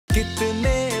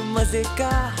कितने मजे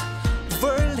का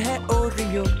वर्ल्ड है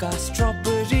ओरियो का,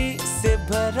 स्ट्रॉबेरी से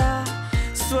भरा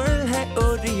स्वर्ल है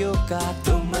ओरियो का,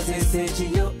 तुम मजे से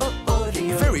जियो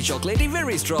Oreo. Very chocolatey,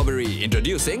 very strawberry.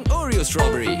 Introducing Oreo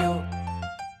strawberry.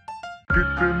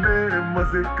 कितने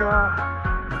मजे का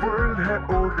वर्ल्ड है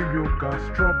ओरियो का,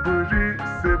 स्ट्रॉबेरी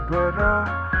से भरा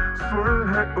स्वर्ल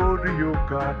है ओरियो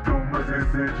का, तुम मजे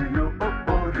से जियो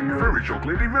Oreo. Very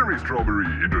chocolatey, very strawberry.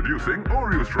 Introducing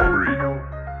Oreo strawberry.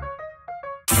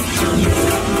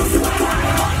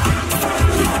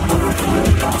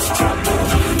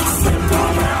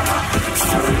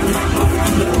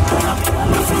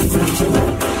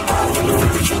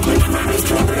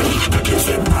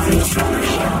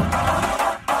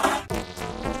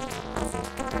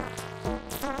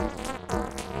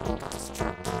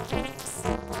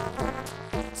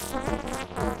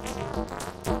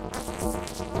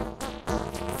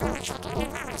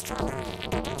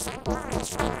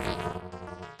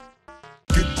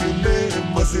 कितने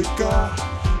मजे का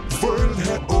वर्ल्ड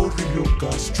है ओरियो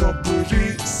का, स्ट्रॉबेरी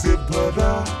से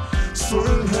भरा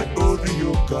स्वर्ल है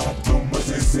ओरियो का, तुम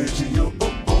मजे से जियो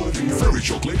Oreo. Very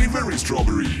chocolatey, very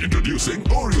strawberry. Introducing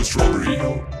Oreo strawberry.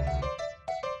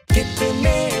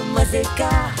 कितने मजे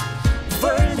का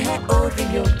वर्ल्ड है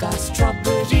ओरियो का,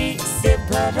 स्ट्रॉबेरी से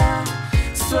भरा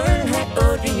स्वर्ल है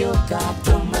ओरियो का,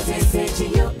 तुम मजे से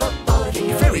जियो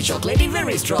Oreo. Very chocolatey,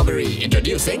 very strawberry.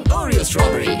 Introducing Oreo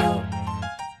strawberry.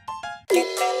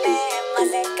 कितने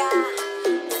मजे का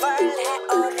वर्ल्ड है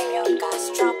ओरियो का,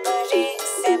 स्ट्रॉबेरी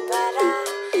से भरा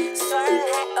स्वर्ल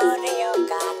है ओरियो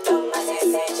का, तुम मजे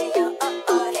से जियो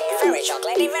Oreo. Very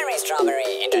chocolatey, very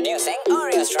strawberry. Introducing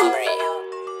Oreo strawberry.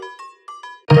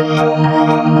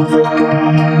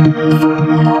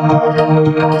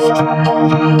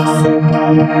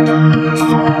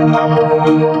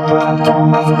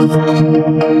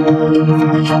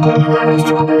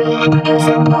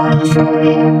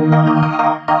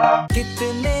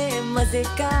 कितने मजे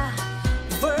का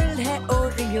वर्ल्ड है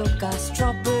ओरियो का,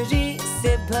 स्ट्रॉबेरी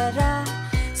से भरा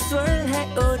स्वर्ल है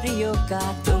ओरियो का,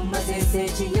 तुम मजे से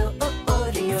जियो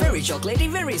Oreo. Very chocolatey,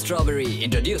 very strawberry.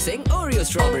 Introducing Oreo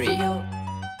strawberry.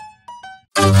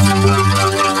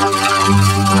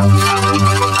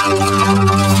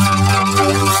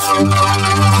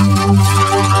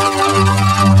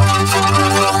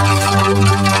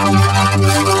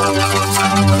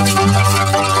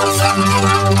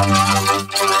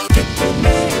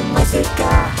 कितने मजे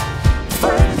का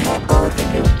वर्ल्ड है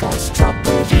ओरियो का,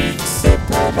 स्ट्रॉबेरी से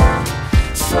भरा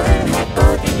स्वर्ल है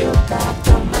ओरियो का,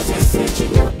 तुम मजे से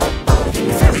जियो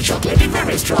Oreo. Very chocolatey,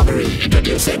 very strawberry.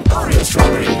 Introducing Oreo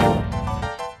strawberry.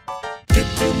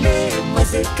 कितने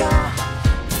मजे का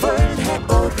वर्ल्ड है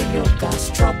ओरियो का,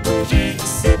 स्ट्रॉबेरी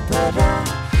से भरा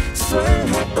स्वर्ल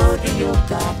है ओरियो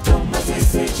का, तुम मजे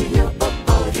से जियो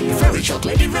Oreo. Very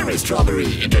chocolatey, very strawberry.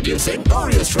 Introducing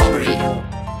Oreo strawberry.